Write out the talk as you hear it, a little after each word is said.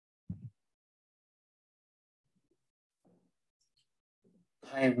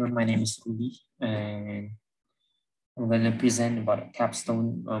Hi everyone, my name is Ruby, and I'm going to present about a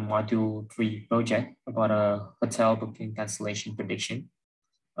Capstone Module 3 project about a hotel booking cancellation prediction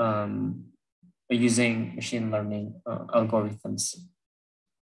using machine learning algorithms.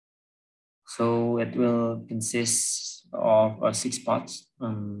 So it will consist of 6 parts.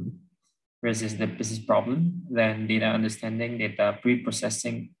 First is the business problem, then data understanding, data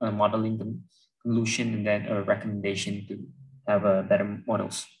pre-processing, modeling conclusion, and then a recommendation to have better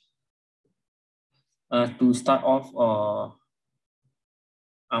models. To start off,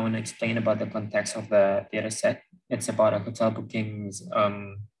 I want to explain about the context of the data set. It's about a hotel bookings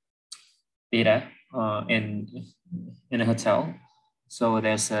data in a hotel. So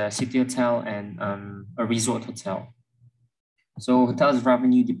there's a city hotel and a resort hotel. So hotel's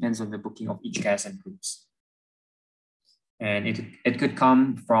revenue depends on the booking of each guest and groups. And it could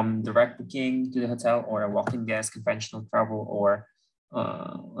come from direct booking to the hotel or a walk-in guest, conventional travel, or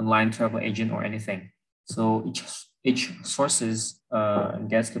online travel agent or anything. So each sources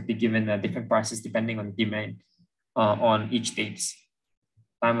guests could be given different prices depending on demand on each dates,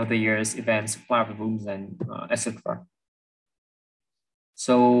 time of the years, events, supply of rooms, and etc.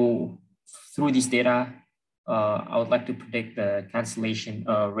 So through this data, I would like to predict the cancellation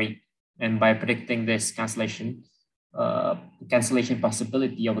rate. And by predicting this cancellation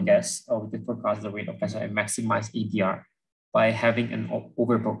possibility of a guest, we can forecast the rate of cancellation and maximize ADR by having an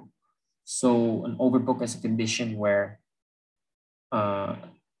overbook. So an overbook is a condition where a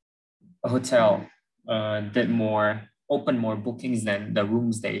hotel opened more bookings than the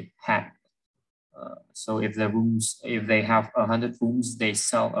rooms they had. So if they have 100 rooms, they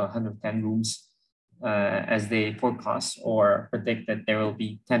sell 110 rooms as they forecast or predict that there will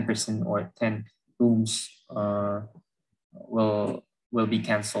be 10% or 10 rooms will be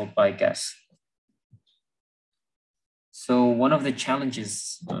canceled by guests. So one of the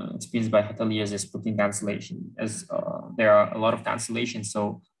challenges experienced by hoteliers is booking cancellation, as there are a lot of cancellations.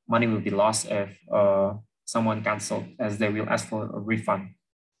 So money will be lost if someone canceled, as they will ask for a refund.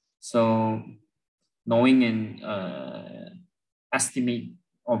 So knowing and estimate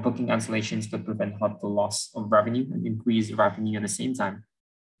or booking cancellations could prevent hotel loss of revenue and increase revenue at the same time.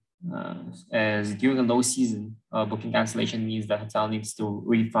 As during a low season, booking cancellation means the hotel needs to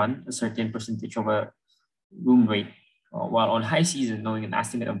refund a certain percentage of a room rate. While on high season, knowing an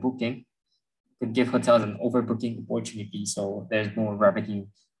estimate of booking could give hotels an overbooking opportunity, so there's more revenue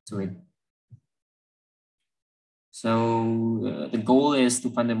to it. So the goal is to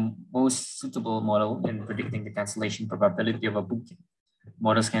find the most suitable model in predicting the cancellation probability of a booking.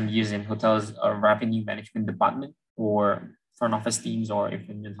 Models can be used in hotels' revenue management department or front office teams, or if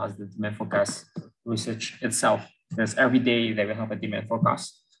it has the demand forecast research itself, because every day they will have a demand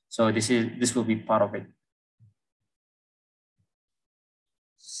forecast. So this will be part of it.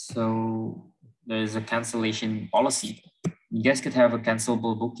 So there's a cancellation policy. You guys could have a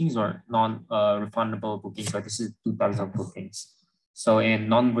cancelable bookings or non-refundable bookings. So this is 2 types of bookings. So in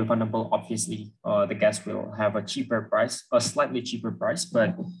non-refundable, obviously, the guests will have a cheaper price, a slightly cheaper price,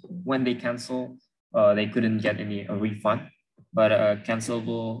 but when they cancel, they couldn't get any refund. But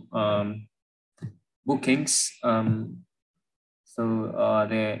cancelable bookings, so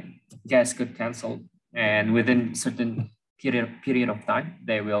the guests could cancel, and within certain period of time,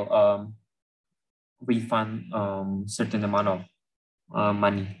 they will refund certain amount of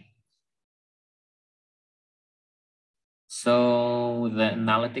money. So the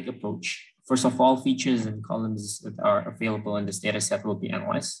analytic approach, first of all, features and columns that are available in this data set will be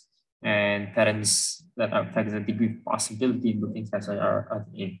analyzed, and patterns that affect the degree of possibility in booking cancellation are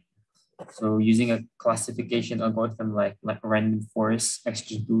in. So using a classification algorithm like random forest,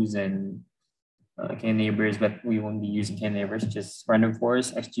 XGBoost, and K-neighbors, but we won't be using K-neighbors, just random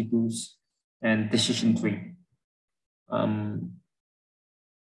forest, XGBoost, and decision tree.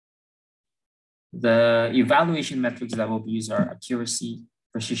 The evaluation metrics that will be used are accuracy,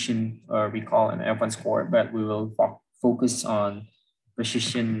 precision, recall, and F1 score, but we will focus on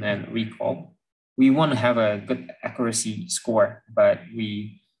precision and recall. We want to have a good accuracy score, but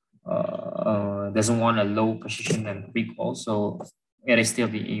we doesn't want a low precision and recall. So it is still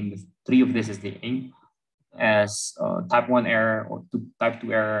the aim. 3 of this is the aim, as type 1 error or type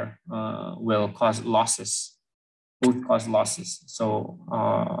 2 error will cause losses. Both cause losses. So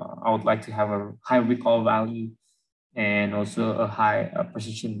I would like to have a high recall value and also a high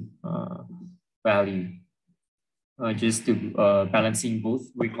precision value. Just to balancing both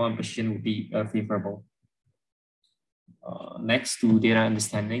recall and precision would be favorable. Next to data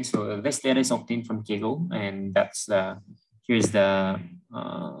understanding. So this data is obtained from Kaggle, and here's the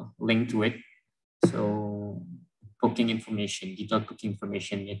link to it. So for booking information, detailed booking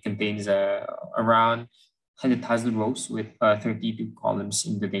information. It contains around 100,000 rows with 32 columns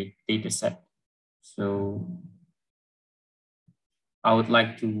in the data set. So I would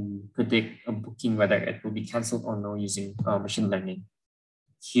like to predict a booking, whether it will be canceled or no, using machine learning.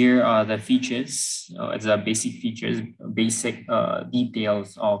 Here are the features. It's the basic features, basic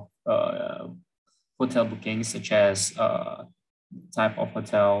details of hotel bookings, such as type of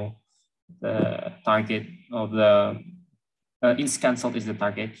hotel, the target of the is canceled is the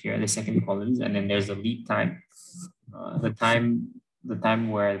target here, the second columns, and then there's a lead time, the time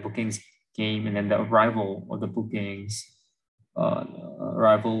where the bookings came, and then the arrival of the bookings,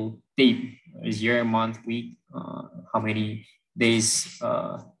 arrival date is year, month, week, how many days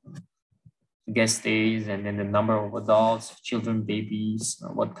guest stays, and then the number of adults, children, babies,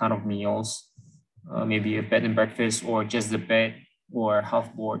 what kind of meals, maybe a bed and breakfast, or just the bed, or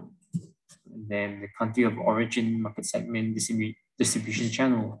half board. And then the country of origin, market segment, distribution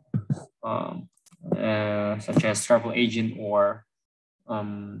channel, such as travel agent or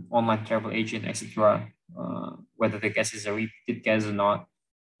online travel agent, etc. Whether the guest is a repeated guest or not.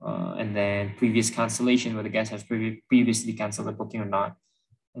 And then previous cancellation, whether the guest has previously canceled the booking or not.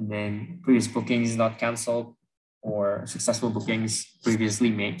 And then previous bookings not canceled or successful bookings previously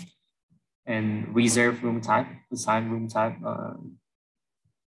made. And reserve room type, assigned room type,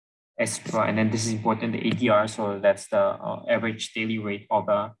 extra. And then this is important, the ADR. So that's the average daily rate of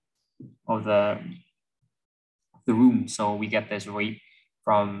the room. So we get this rate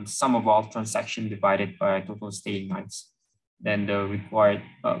from sum of all transactions divided by total staying nights. Then the required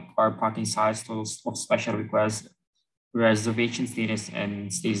car parking size, totals of special requests, reservation status,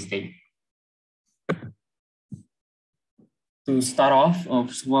 and stays date. To start off,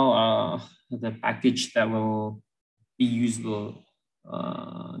 the package that will be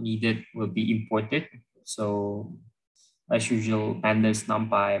needed will be imported. So as usual, pandas,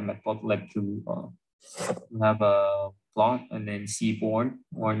 numpy, matplotlib to have a plot, and then seaborn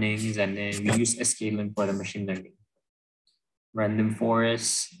warnings, and then we use sklearn for the machine learning. Random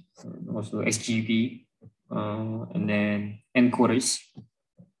forest, also XGB, and then encoders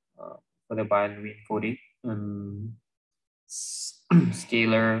for the binary encoding,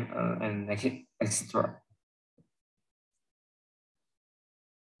 scalar, and etc.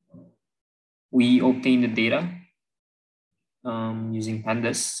 We obtain the data using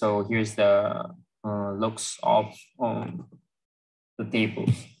pandas. So here's the looks of the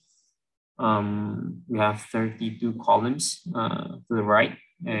tables. We have 32 columns to the right,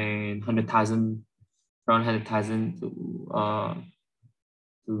 and 100,000, around 100,000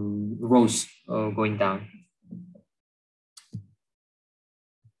 to rows going down.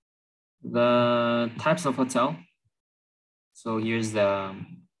 The types of hotel. So here's the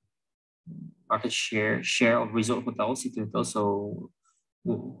market share of resort hotels, city hotels. So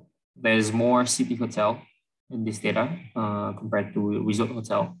there's more city hotel in this data compared to resort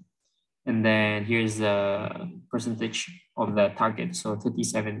hotel. And then here's the percentage of the target. So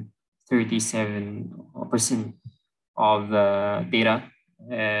 37% of the data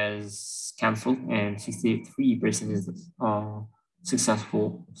is canceled, and 63% is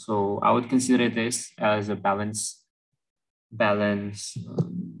successful. So I would consider this as a balance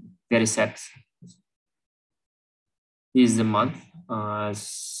data set. Here's the month.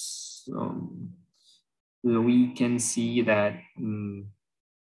 So we can see that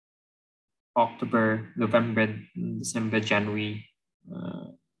October, November, December, January,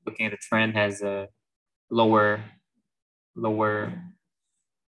 looking at the trend, has a lower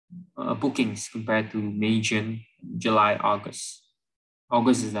bookings compared to May, June, July, August.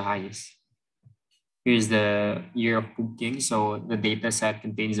 August is the highest. Here's the year of booking. So the data set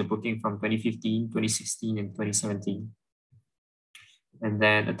contains a booking from 2015, 2016, and 2017. And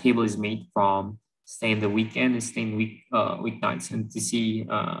then a table is made from staying the weekend and staying weeknights, and to see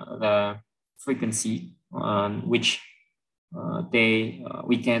the frequency on which day,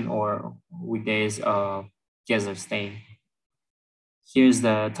 weekend or weekdays guests are staying. Here's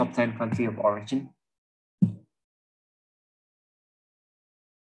the top 10 country of origin.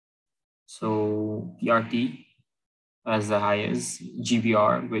 So PRT as the highest,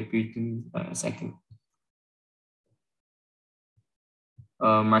 GBR, Great Britain, second.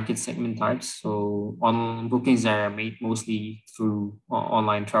 Market segment types. So online bookings are made mostly through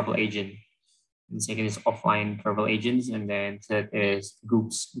online travel agent. And second is offline travel agents, and then third is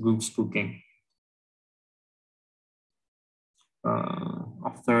groups booking.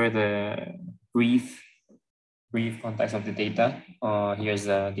 After the brief context of the data, here's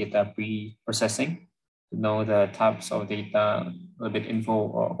the data pre-processing to know the types of data, a little bit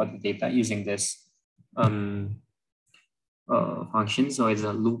info about the data using this function. So it's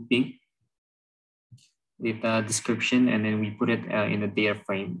a looping data description, and then we put it in a data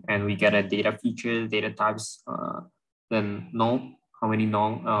frame, and we get a data feature, data types, then null, how many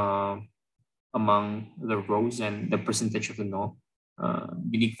null among the rows, and the percentage of the null,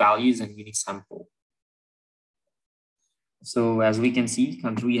 unique values, and unique sample. So as we can see,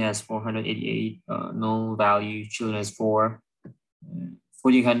 country has 488 null value, children has 4.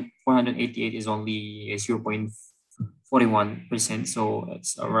 488 is only 0.41%, so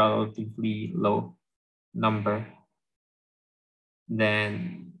it's a relatively low number.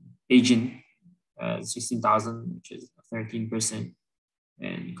 Then agent 16,000, which is 13%,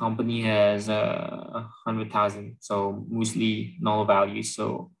 and company has 100,000, so mostly null values.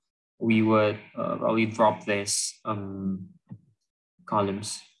 So we would probably drop this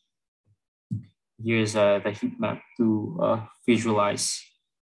columns. Here's the heat map to visualize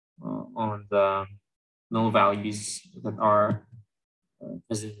on the null values that are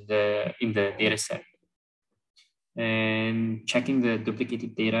present in the data set. And checking the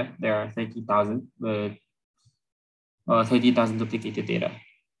duplicated data, there are 30,000, but 30,000 duplicated data.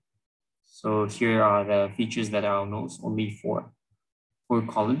 So here are the features that are nulls, only four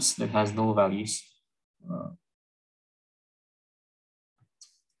columns that has null values.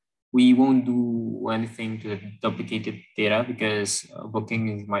 We won't do anything to the duplicated data because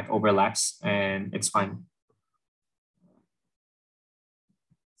booking might overlaps, and it's fine.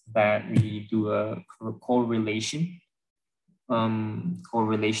 That we do a correlation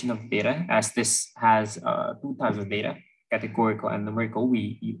of data, as this has two types of data, categorical and numerical.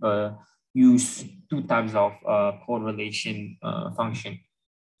 We use two types of correlation function.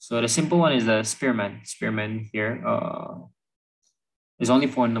 So the simple one is the spearman. Spearman here is only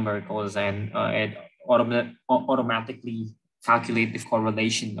for numericals, and it automatically calculate the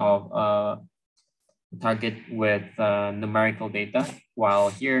correlation of target with numerical data, while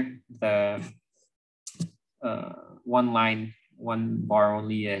here the one bar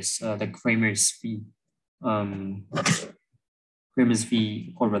only is the Kramer's fee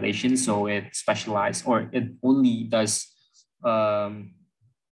correlation. So it specialized, or it only does the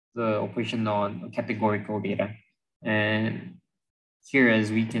operation on categorical data. And here,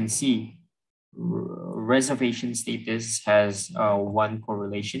 as we can see, reservation status has one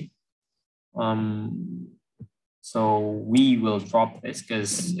correlation. So we will drop this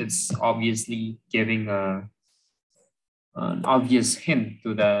because it's obviously giving an obvious hint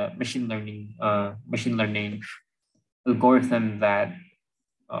to the machine learning algorithm that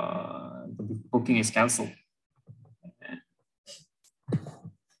the booking is canceled.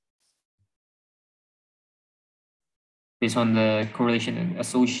 Based on the correlation and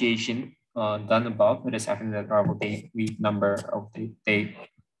association done above, it is having the arrival date, week, number of the date,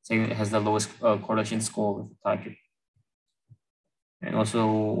 saying it has the lowest correlation score with the target. And also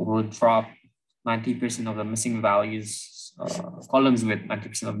we'll drop 90% of the missing values, columns with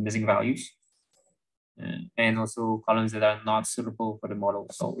 90% of missing values, and also columns that are not suitable for the model.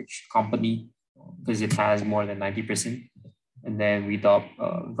 So which company, because it has more than 90%. And then we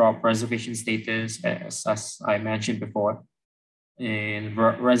drop reservation status, as I mentioned before, and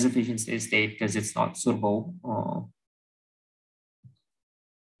reservation state because it's not suitable.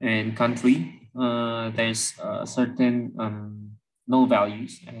 And country, there's certain null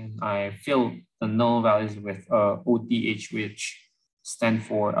values, and I fill the null values with OTH, which stand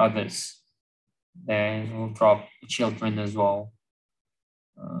for others. Then we'll drop children as well,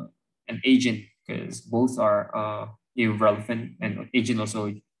 and agent, because both are irrelevant, and agent also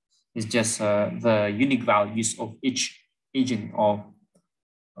is just the unique values of each agent of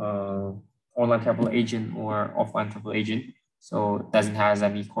online travel agent or offline travel agent. So it doesn't have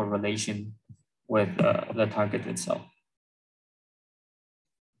any correlation with the target itself.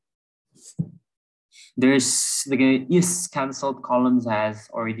 There's the is cancelled columns has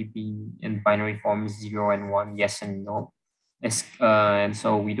already been in binary form 0 and 1, yes and no. And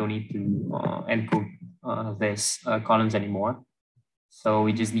so we don't need to encode this columns anymore. So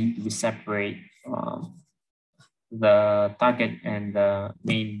we just need to separate the target and the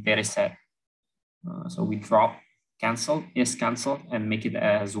main data set. So we drop cancel, is cancelled, and make it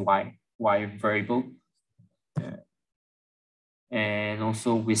as y variable. And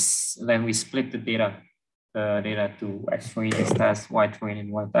also then we split the data to X train is test, Y train,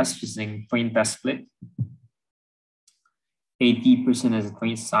 and Y test using train test split. 80% is the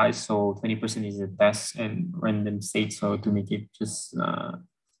train size, so 20% is the test and random state. So to make it just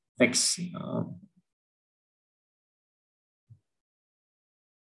fix.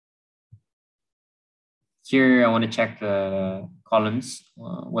 Here I want to check the columns,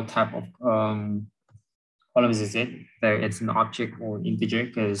 what type of columns is it? There, it's an object or integer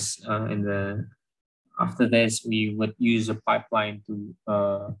because after this we would use a pipeline to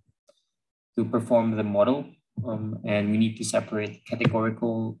perform the model, and we need to separate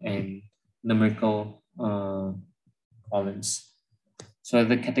categorical and numerical columns. So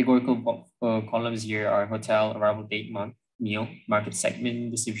the categorical columns here are hotel, arrival date, month, meal, market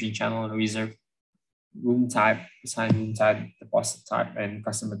segment, distribution channel, reserve, room type, assigned room type, deposit type, and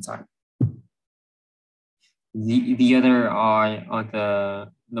customer type. The other are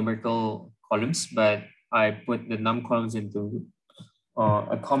the numerical columns, but I put the num columns into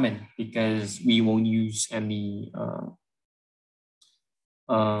a comment because we won't use any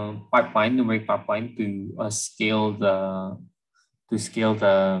numeric pipeline to scale the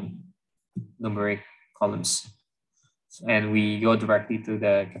numeric columns, and we go directly to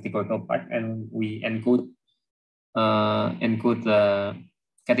the categorical part and we encode the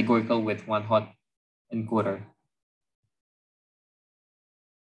categorical with one hot encoder.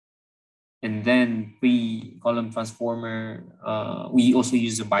 And then pre-column transformer, we also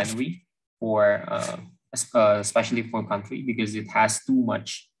use a binary for especially for country because it has too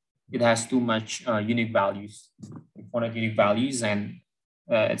much unique values, 400 unique values, and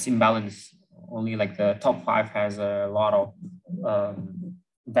it's imbalanced. Only like the top 5 has a lot of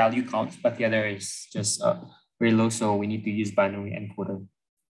value counts, but the other is just very low, so we need to use binary encoder.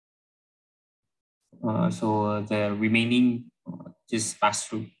 So the remaining just pass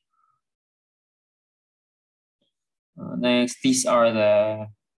through. Next, these are the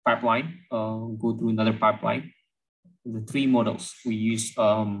pipeline. Go to another pipeline. The 3 models we use: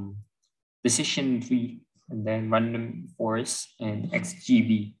 decision tree, and then random forest, and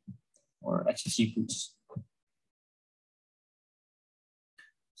XGB or XGBoost.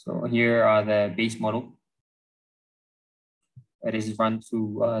 So here are the base model. It is run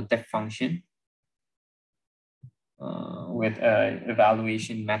through depth function with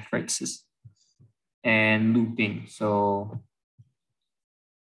evaluation matrices and looping. So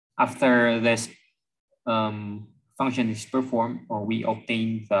after this function is performed, we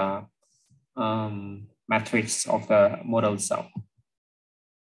obtain the matrix of the model itself.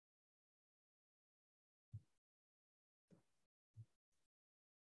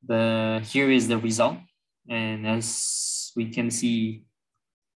 Here is the result, and as we can see,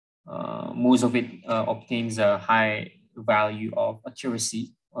 most of it obtains a high value of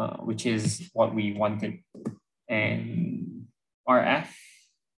accuracy, which is what we wanted. And train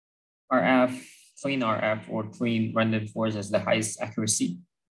RF or train random forest has the highest accuracy,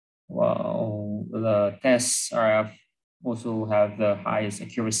 while the test RF also have the highest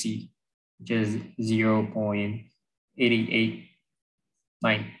accuracy, which is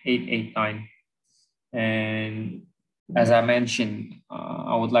 0.889. And as I mentioned,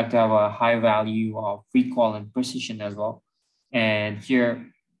 I would like to have a high value of recall and precision as well. And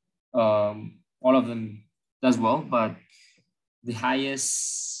here, all of them does well, but the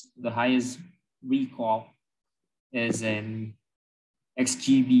highest recall is in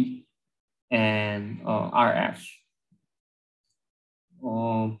XGB and RF.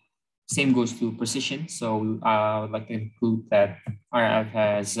 Same goes to precision. So I would like to include that RF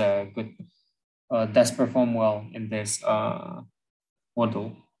has good does perform well in this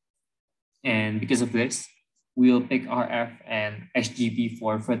model. And because of this, we'll pick RF and XGB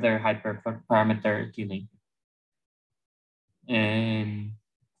for further hyperparameter tuning. And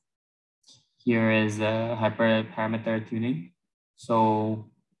here is hyperparameter tuning.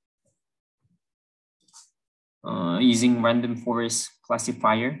 So using random forest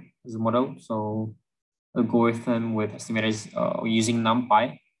classifier as a model. So algorithm with estimators using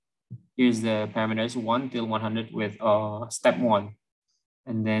NumPy. Here's the parameters 1 till 100 with step 1.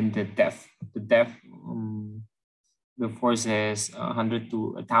 And then the depth. The force is 100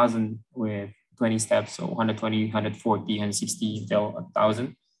 to 1,000 with 20 steps. So 120, 140, and 60 till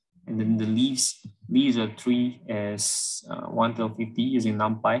 1,000. And then the leaves of tree is 1 till 50 using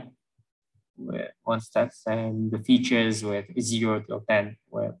NumPy with 1 step, and the features with 0 till 10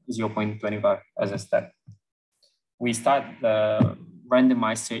 with 0.25 as a step. We start the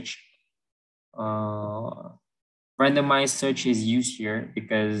randomized search. Randomized search is used here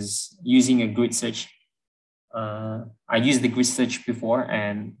because using a grid search, I used the grid search before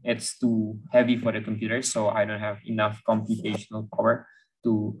and it's too heavy for the computer, so I don't have enough computational power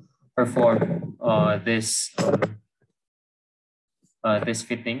to perform this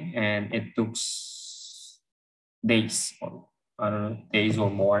fitting, and it took days, or I don't know, days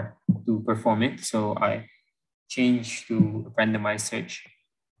or more to perform it. So I changed to randomized search,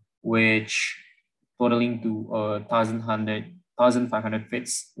 which totaling to 1,500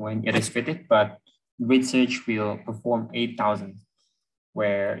 fits when it is fitted, but grid search will perform 8,000,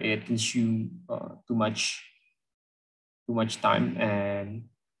 where it consumes too much time and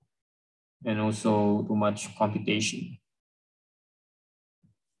also too much computation.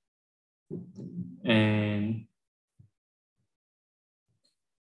 And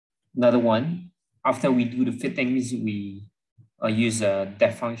another one, after we do the fittings, we use a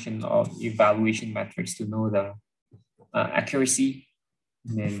depth function of evaluation metrics to know the accuracy,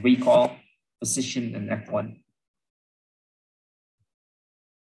 and then recall, precision, and F1.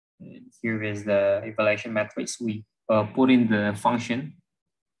 And here is the evaluation metrics. We put in the function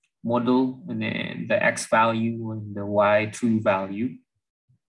model and then the X value and the Y true value.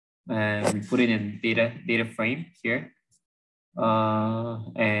 And we put it in data frame here.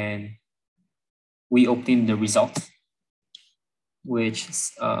 And we obtain the result, which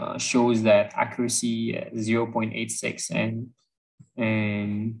shows that accuracy 0.86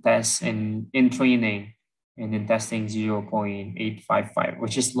 and test and in training and in testing 0.855,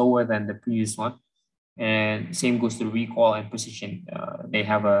 which is lower than the previous one. And same goes to recall and precision. They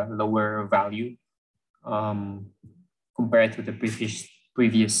have a lower value compared to the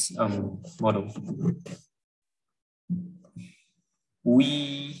previous model.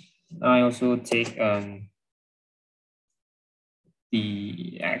 I also take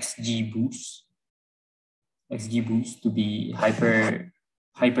the XGBoost to be hyper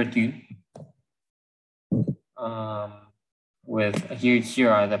tuned. With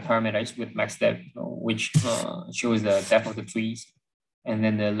here are the parameters with max depth, which shows the depth of the trees, and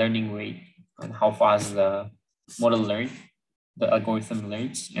then the learning rate and how fast the model the algorithm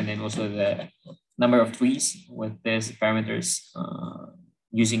learns, and then also the number of trees with these parameters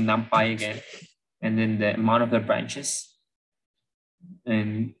using NumPy again, and then the amount of the branches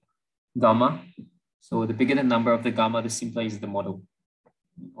and gamma. So the bigger the number of the gamma, the simpler is the model.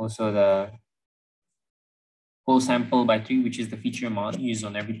 Also the whole sample by tree, which is the feature amount used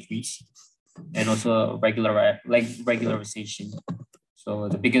on every tree, and also regularization. So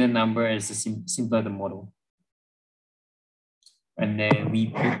the bigger the number is the simpler the model. And then we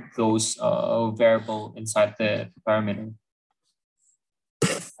put those variable inside the parameter.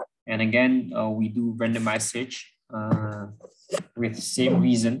 And again, we do randomized search with the same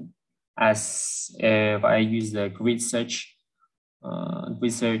reason as if I use the grid search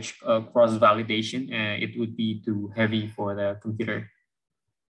cross validation, it would be too heavy for the computer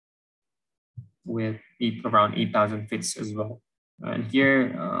with around 8,000 fits as well. And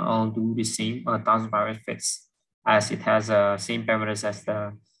here I'll do the same 1,500 fits, as it has same parameters as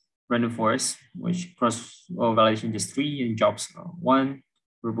the random forest, which cross validation is 3 and jobs 1,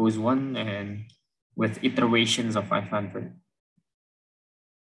 verbose 1, and with iterations of 500.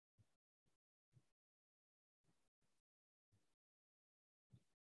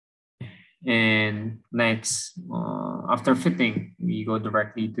 And next, after fitting, we go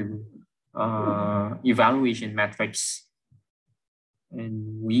directly to evaluation metrics.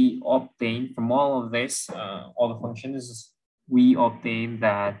 And we obtain from all of this, all the functions, we obtain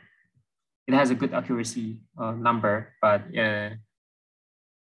that it has a good accuracy number, but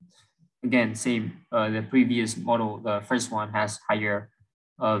again, same, the previous model, the first one has higher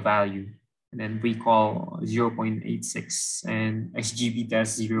value. And then recall 0.86 and XGB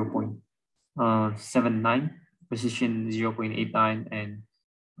test 0.79, precision 0.89, and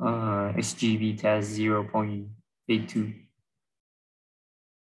XGB test 0.82.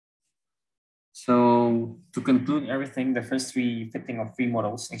 So to conclude everything, the first three fitting of three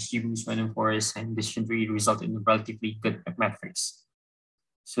models, XGBoost, random forest, and decision tree, result in relatively good metrics.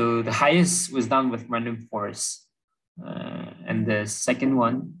 So the highest was done with random forest, and the second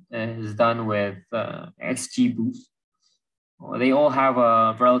one is done with XGBoost. They all have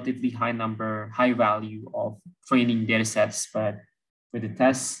a relatively high value of training data sets, but for the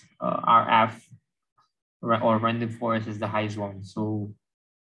test, RF or random forest is the highest one. So,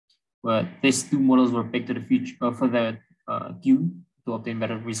 but these two models were picked to the future for the tune to obtain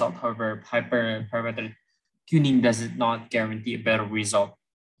better result. However, hyperparameter tuning does not guarantee a better result.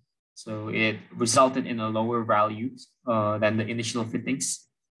 So it resulted in a lower value than the initial fittings.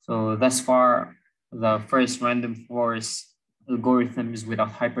 So thus far, the first random forest algorithms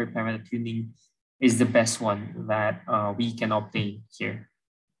without hyperparameter tuning is the best one that we can obtain here.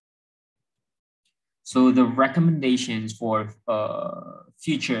 So the recommendations for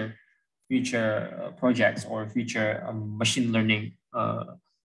future projects or future machine learning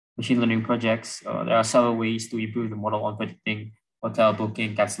projects, there are several ways to improve the model on predicting hotel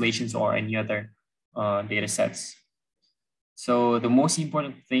booking, cancellations, or any other data sets. So the most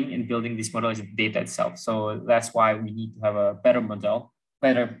important thing in building this model is the data itself. So that's why we need to have a better model,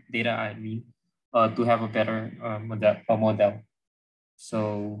 better data, I mean, to have a better model.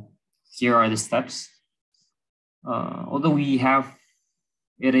 So here are the steps. Although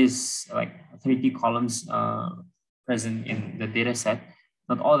it is like 30 columns present in the data set,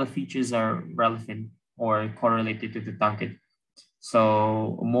 not all the features are relevant or correlated to the target.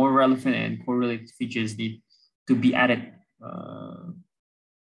 So more relevant and correlated features to be added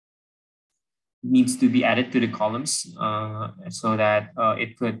needs to be added to the columns so that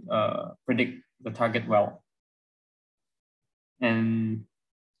it could predict the target well. And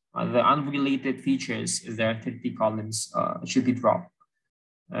the unrelated features, if there are 50 columns, should be dropped.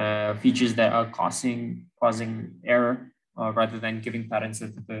 Features that are causing error rather than giving patterns to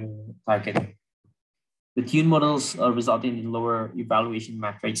the target. The tune models resulting in lower evaluation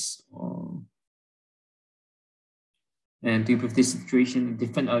metrics. And to improve this situation,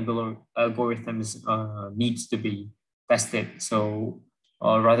 different algorithms needs to be tested. So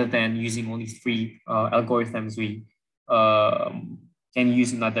rather than using only 3 algorithms, we can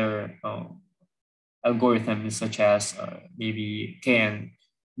use another algorithms such as maybe KN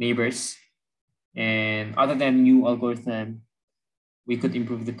neighbors. And other than new algorithm, we could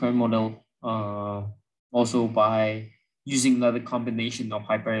improve the current model also by using another combination of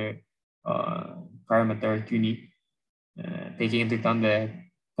hyper parameter tuning, taking into account the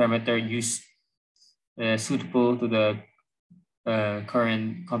parameter use suitable to the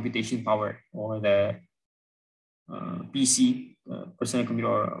current computation power or the PC, personal computer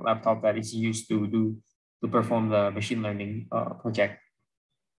or laptop that is used to perform the machine learning project.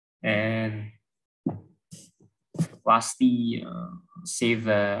 And lastly, I'll save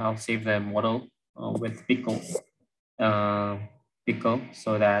the model with Pickle,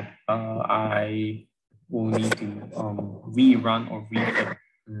 so that I will need to rerun or refit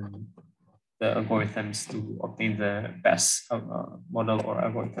the algorithms to obtain the best model or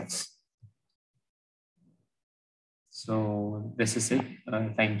algorithms. So this is it.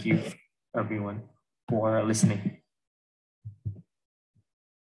 Thank you, everyone, for listening.